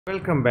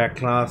Welcome back,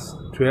 class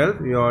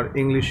 12, your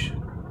English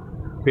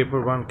paper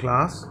 1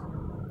 class.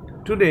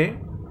 Today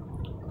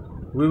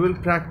we will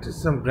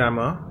practice some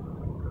grammar.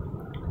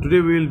 Today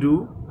we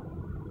will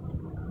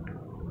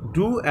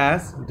do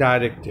as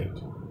directed.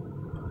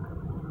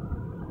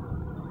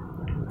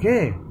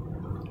 Okay,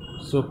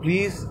 so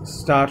please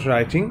start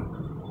writing.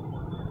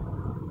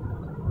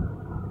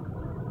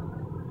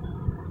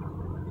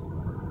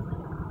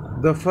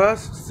 The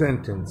first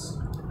sentence.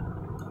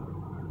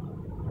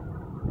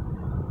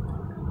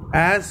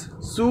 As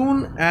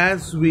soon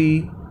as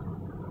we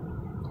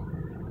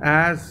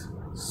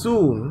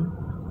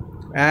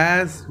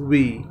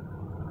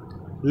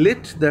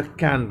lit the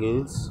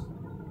candles,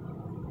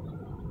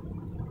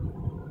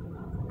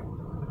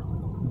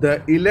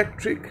 the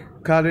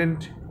electric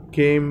current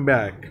came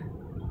back.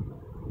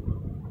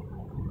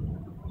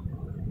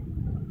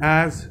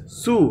 As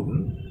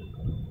soon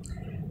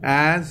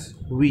as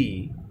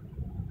we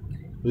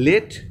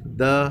lit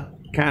the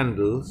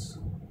candles,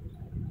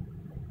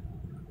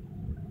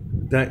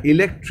 the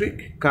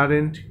electric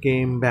current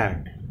came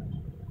back.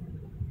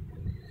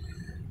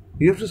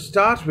 You have to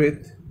start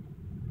with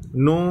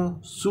no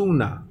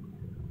sooner.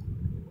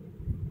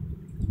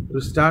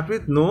 You start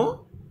with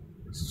no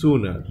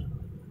sooner.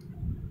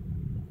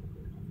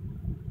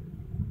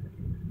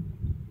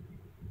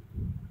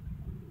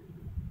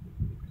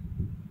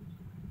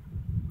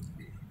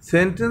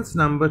 Sentence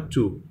number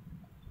 2.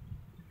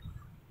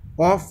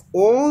 Of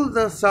all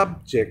the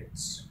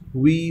subjects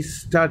we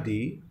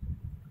study,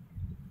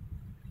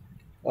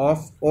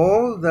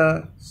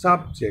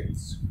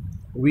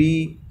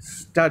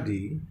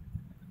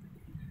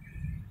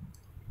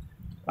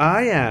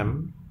 I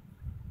am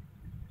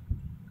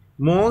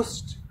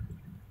most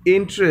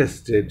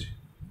interested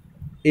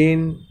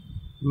in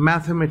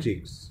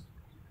mathematics.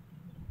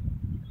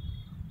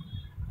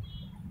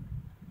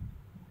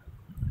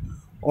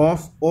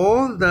 Of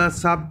all the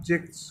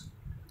subjects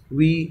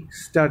we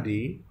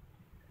study,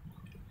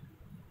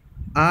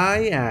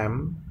 I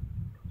am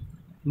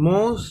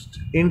most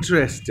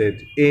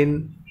interested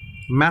in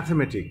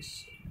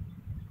mathematics.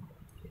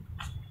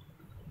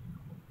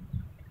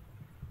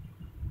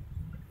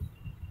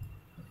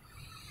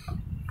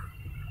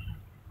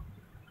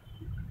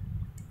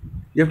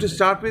 You have to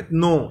start with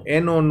no,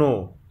 N-O,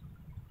 no.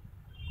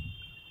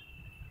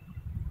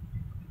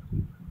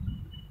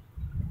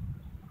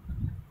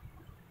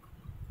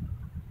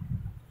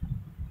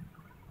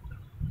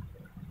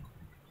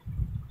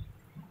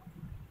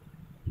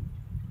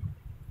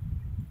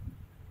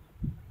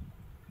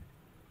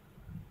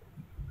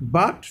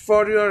 But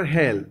for your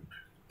help,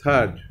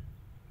 third,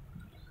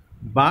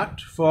 but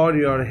for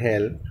your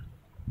help,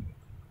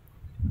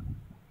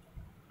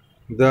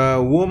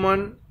 the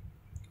woman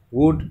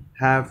would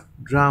have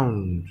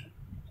drowned.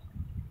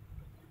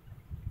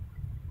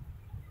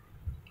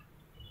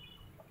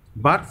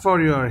 But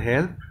for your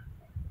help,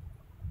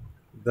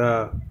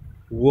 the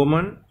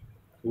woman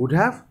would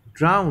have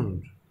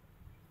drowned.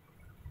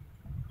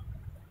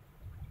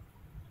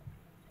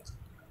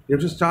 You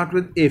have to start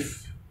with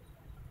if.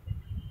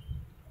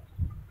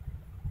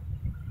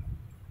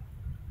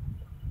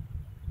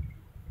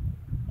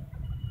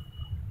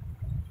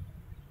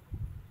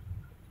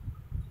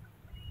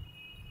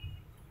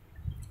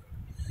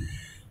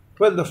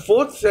 Well, the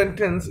fourth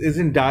sentence is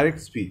in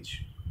direct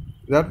speech.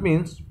 That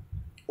means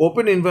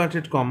open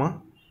inverted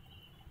comma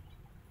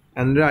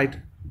and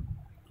write,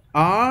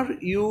 are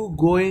you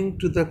going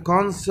to the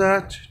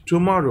concert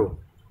tomorrow?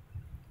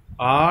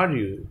 Are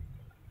you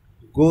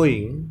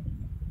going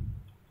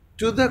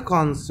to the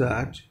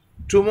concert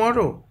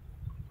tomorrow?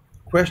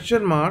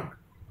 Question mark,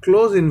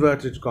 close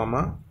inverted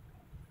comma.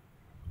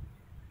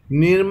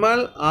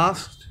 Nirmal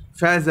asked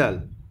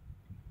Faisal,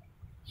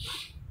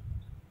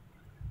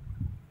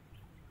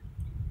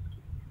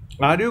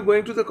 are you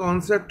going to the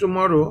concert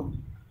tomorrow?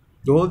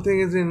 The whole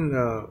thing is in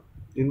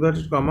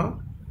inverted comma,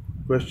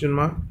 question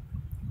mark.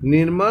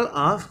 Nirmal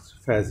asked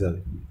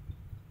Faisal.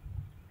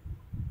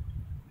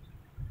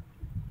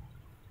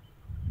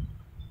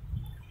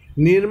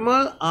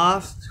 Nirmal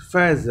asked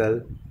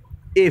Faisal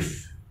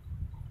if.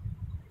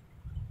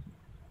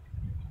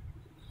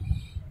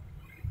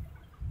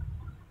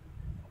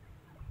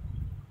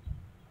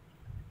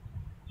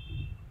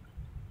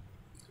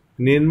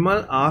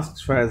 Nirmal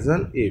asked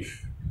Faisal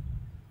if.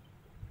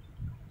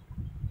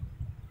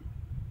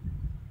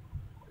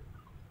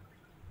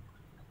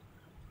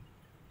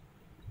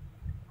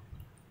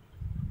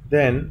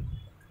 Then,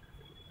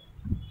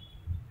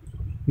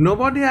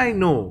 nobody I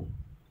know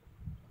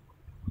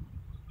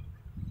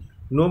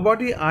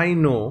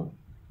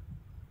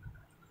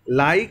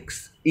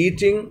likes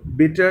eating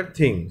bitter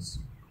things.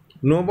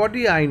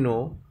 Nobody I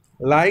know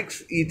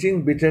likes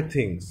eating bitter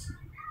things.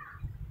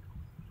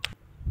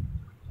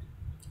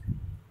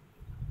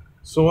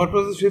 So what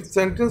was the fifth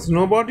sentence?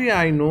 Nobody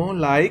I know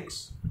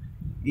likes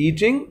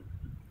eating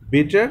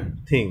bitter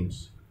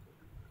things.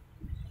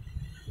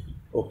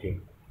 Okay.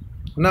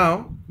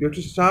 Now you have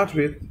to start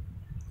with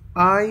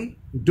I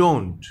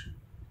don't.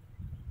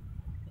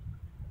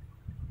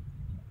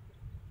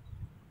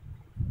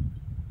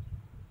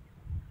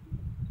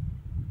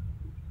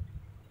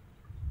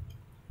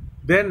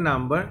 Then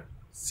number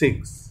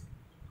 6.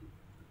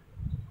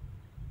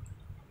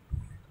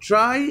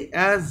 Try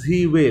as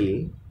he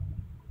will,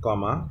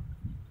 comma,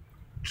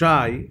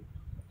 try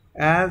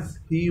as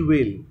he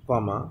will,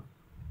 comma,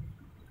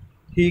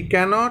 he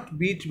cannot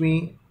beat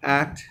me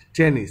at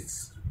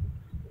tennis.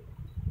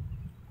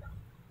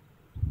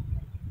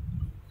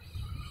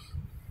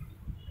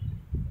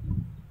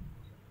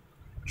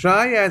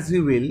 Try as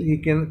he will, he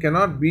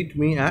cannot beat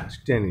me at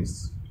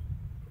tennis.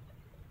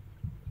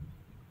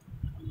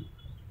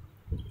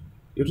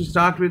 You have to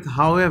start with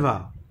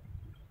however.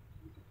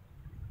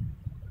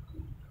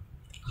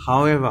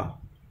 However.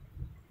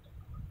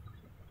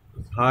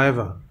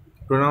 However.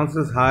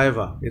 Pronounces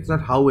however. It's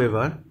not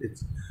however.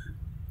 It's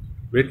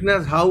written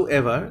as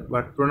however,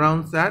 but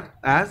pronounced that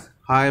as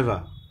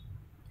however.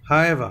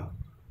 However.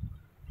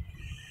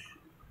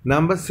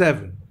 Number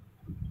 7.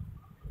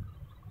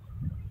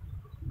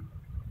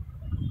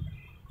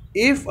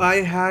 If I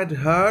had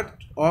heard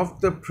of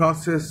the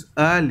process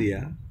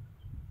earlier,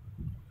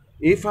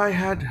 if I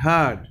had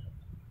heard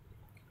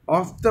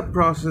of the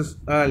process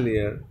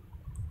earlier,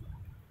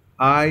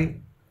 I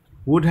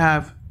would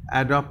have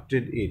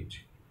adopted it.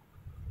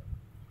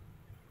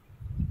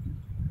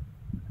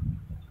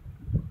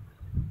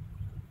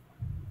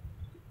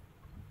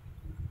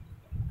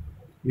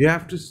 You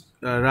have to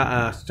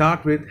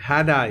start with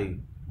had I.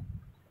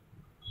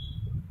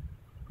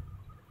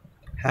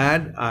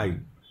 Had I.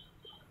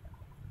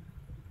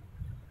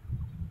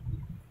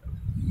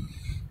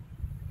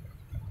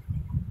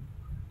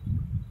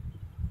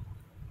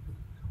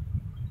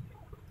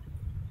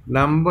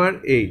 Number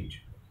 8.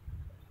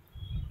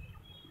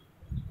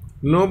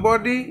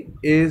 Nobody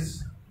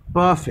is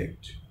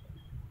perfect.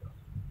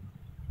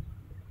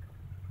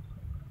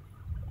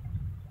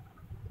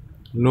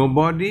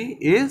 Nobody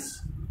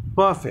is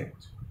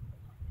perfect.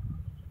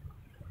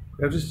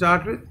 You have to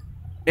start with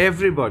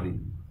everybody.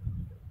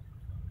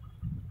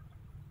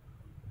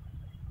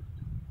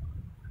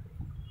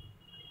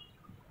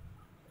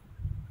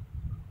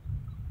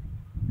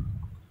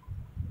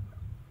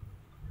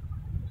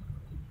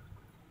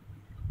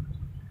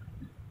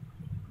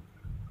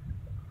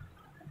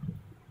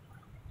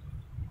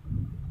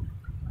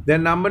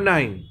 Then number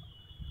 9.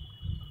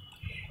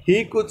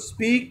 He could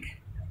speak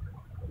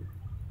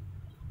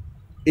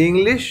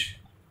English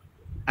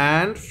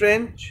and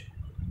French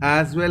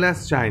as well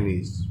as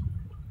Chinese.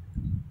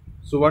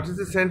 So what is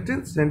the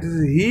sentence? Sentence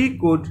is he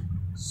could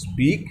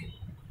speak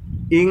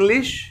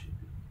English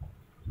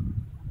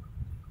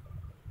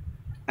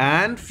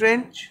and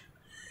French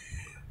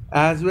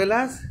as well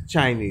as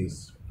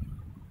Chinese.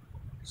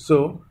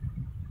 So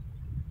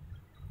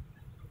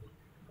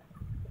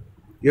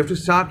you have to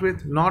start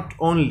with not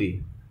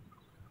only.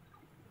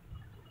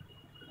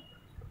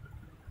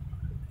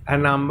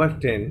 And number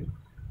 10.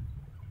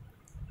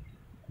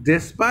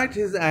 Despite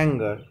his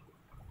anger,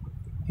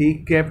 he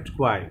kept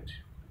quiet.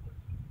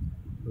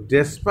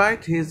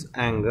 Despite his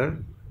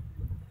anger,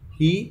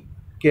 he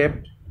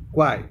kept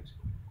quiet.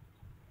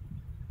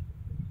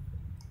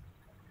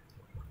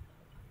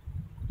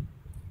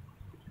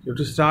 You have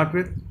to start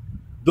with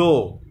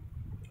though.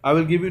 I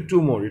will give you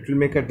 2 more. It will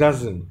make a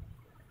dozen.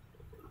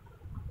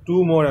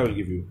 2 more I will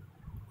give you.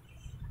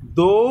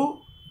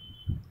 Though,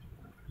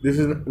 this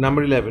is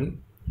number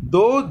 11.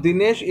 Though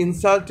Dinesh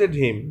insulted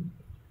him,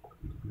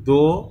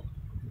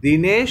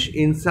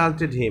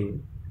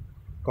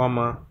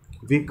 comma,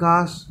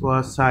 Vikas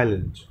was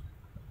silent.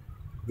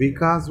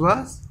 Vikas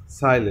was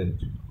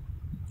silent.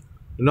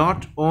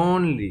 Not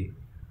only.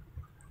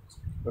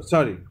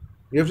 Sorry.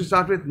 You have to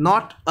start with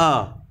not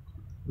a.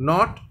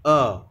 Not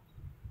a.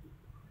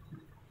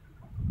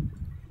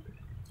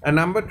 And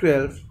number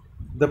 12.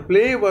 The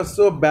play was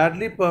so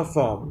badly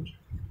performed.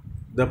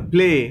 The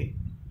play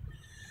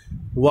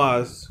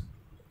was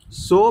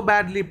so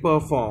badly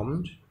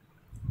performed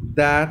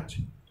that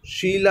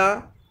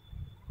Sheila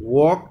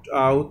walked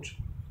out,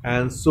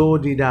 and so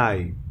did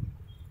I.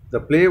 The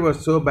play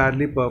was so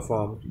badly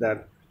performed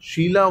that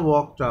Sheila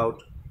walked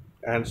out,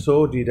 and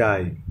so did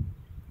I.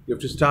 You have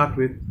to start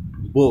with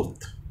both.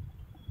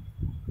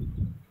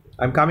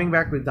 I'm coming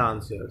back with the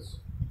answers.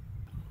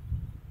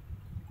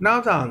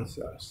 Now the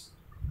answers.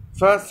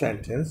 First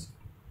sentence.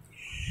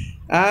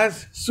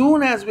 As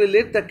soon as we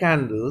lit the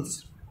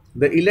candles,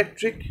 the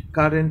electric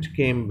current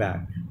came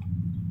back.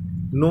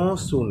 No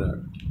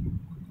sooner.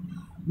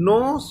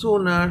 No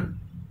sooner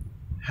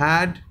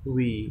had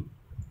we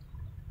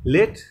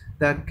lit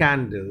the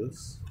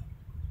candles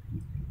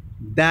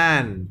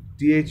than,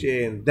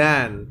 THAN,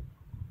 than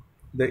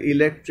the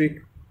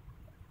electric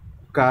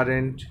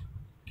current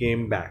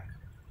came back.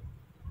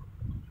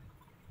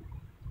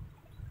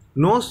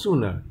 No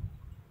sooner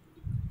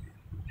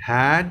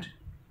had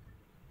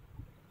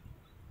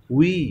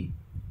we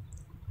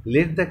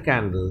lit the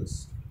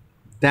candles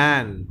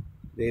than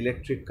the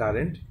electric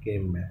current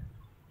came back.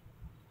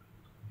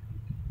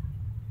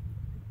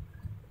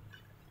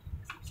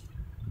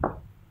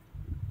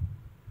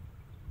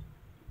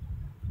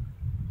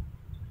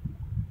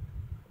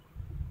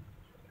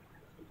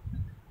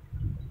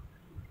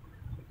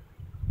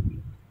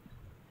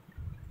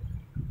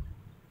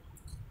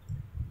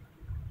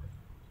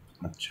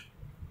 Achha.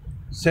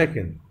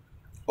 Second,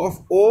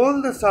 of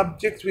all the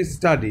subjects we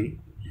study,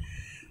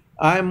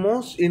 I am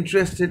most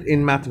interested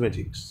in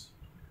mathematics.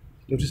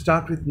 You have to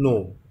start with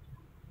no.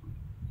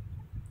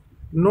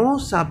 No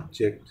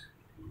subject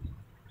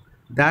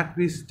that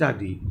we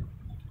study,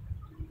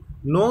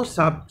 no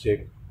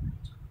subject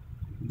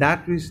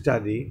that we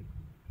study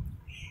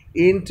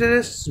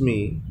interests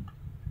me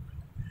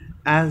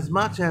as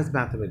much as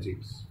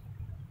mathematics.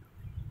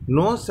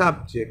 No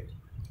subject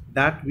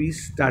that we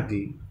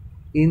study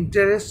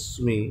interests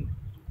me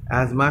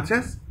as much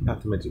as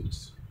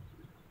mathematics.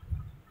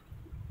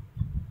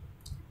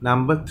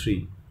 Number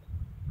 3.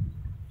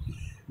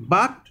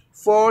 But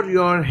for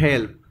your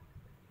help,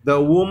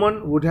 the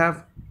woman would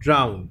have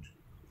drowned.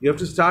 You have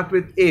to start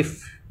with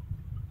if.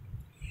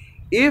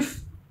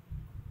 If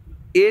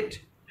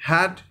it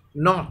had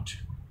not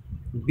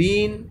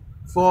been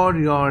for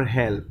your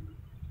help,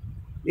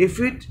 if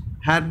it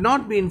had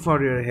not been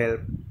for your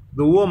help,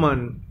 the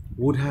woman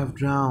would have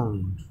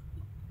drowned.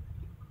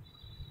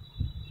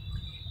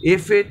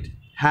 If it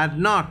had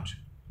not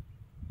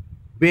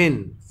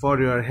been for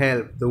your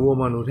help, the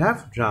woman would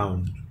have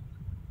drowned.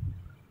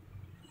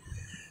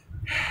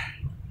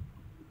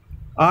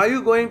 Are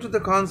you going to the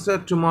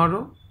concert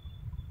tomorrow?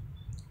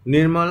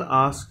 Nirmal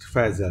asked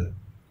Faisal.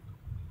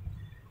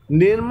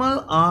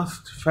 Nirmal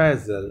asked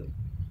Faisal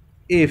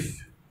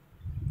if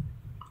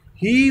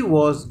he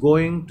was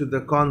going to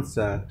the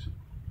concert.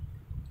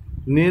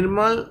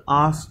 Nirmal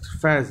asked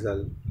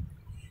Faisal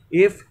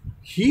if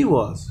he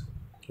was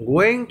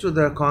going to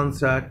the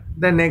concert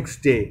the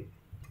next day.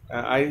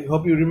 I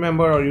hope you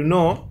remember or you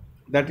know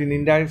that in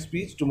indirect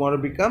speech, tomorrow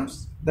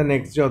becomes the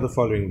next day or the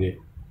following day.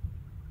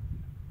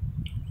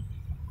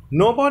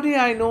 Nobody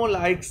I know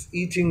likes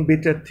eating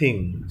bitter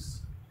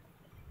things.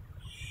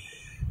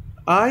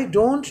 I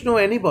don't know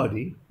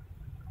anybody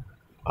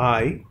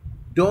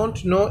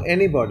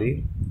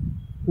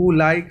who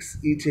likes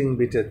eating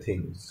bitter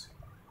things.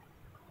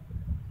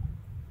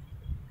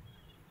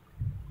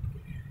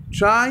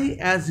 Try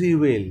as he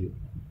will,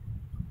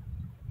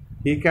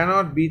 he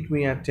cannot beat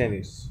me at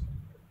tennis.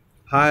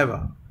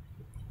 However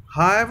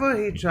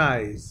he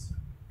tries,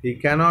 he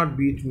cannot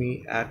beat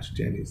me at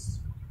tennis.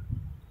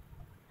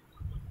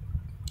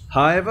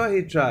 However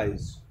he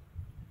tries,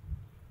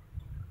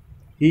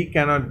 he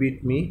cannot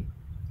beat me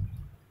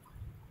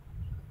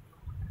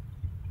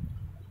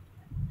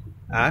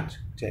at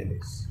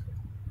tennis.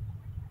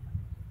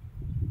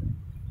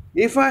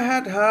 If I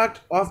had heard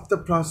of the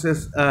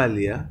process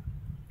earlier,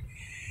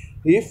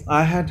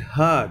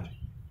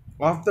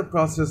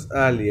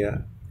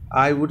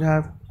 I would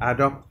have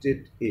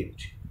adopted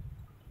it.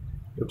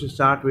 You have to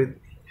start with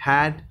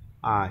had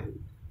I.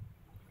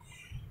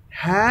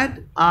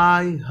 Had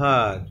I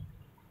heard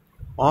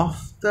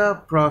of the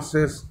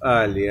process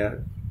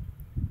earlier,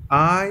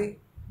 I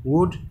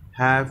would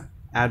have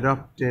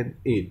adopted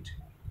it.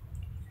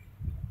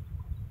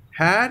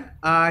 Had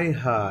I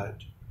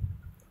heard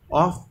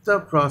of the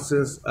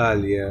process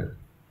earlier,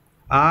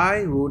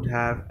 I would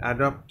have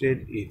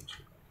adopted it.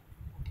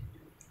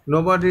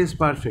 Nobody is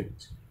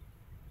perfect.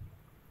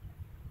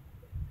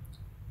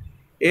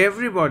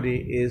 Everybody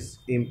is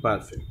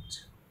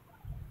imperfect.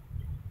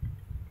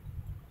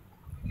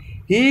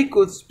 He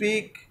could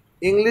speak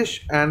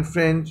English and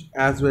French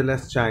as well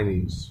as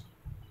Chinese.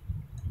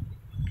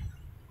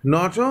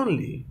 Not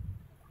only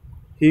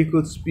he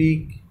could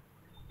speak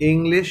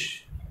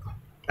English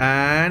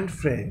and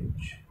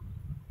French,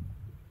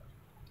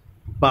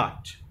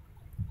 but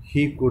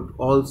he could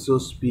also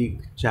speak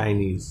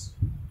Chinese.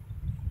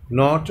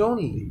 Not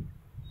only,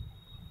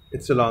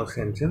 it's a long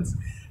sentence,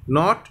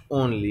 not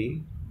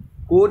only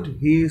could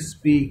he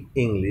speak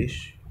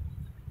English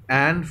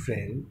and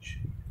French,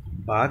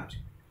 but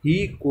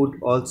he could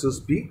also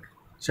speak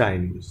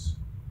Chinese.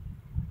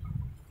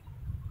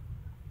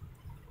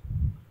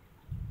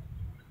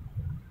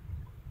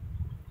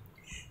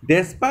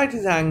 Despite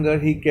his anger,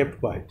 he kept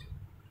quiet.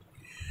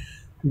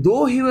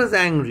 Though he was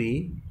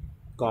angry,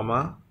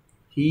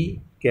 he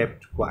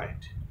kept quiet.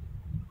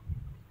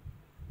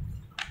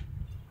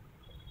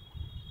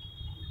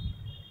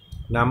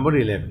 Number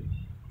 11.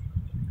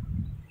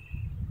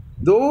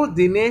 Though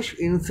Dinesh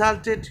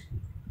insulted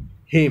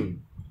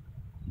him,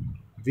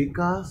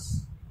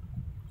 Vikas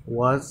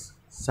was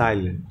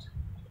silent.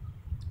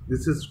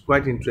 This is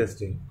quite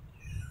interesting.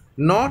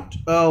 Not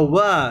a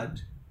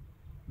word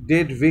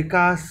did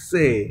Vikas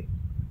say.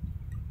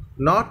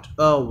 Not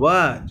a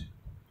word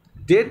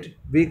did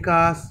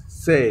Vikas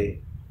say,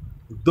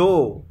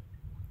 though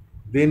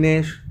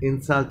Dinesh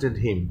insulted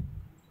him.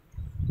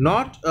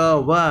 Not a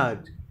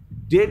word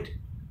did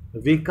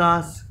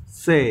Vikas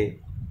say,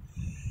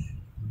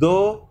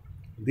 though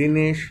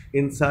Dinesh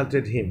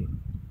insulted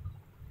him.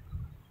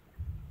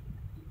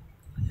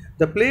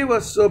 The play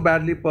was so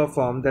badly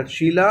performed that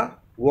Sheila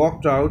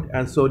walked out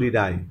and so did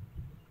I.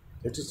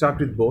 Let's start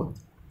with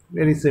both.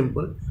 Very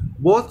simple.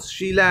 Both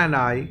Sheila and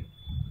I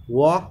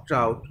walked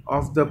out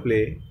of the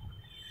play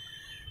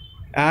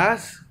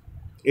as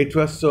it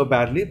was so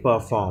badly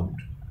performed.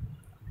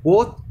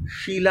 Both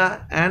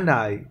Sheila and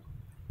I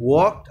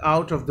walked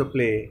out of the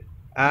play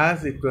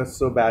as it was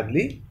so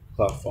badly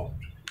performed.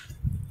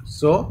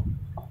 So,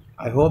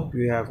 I hope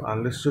you have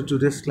understood to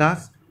this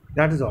class.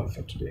 That is all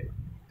for today.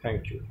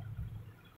 Thank you.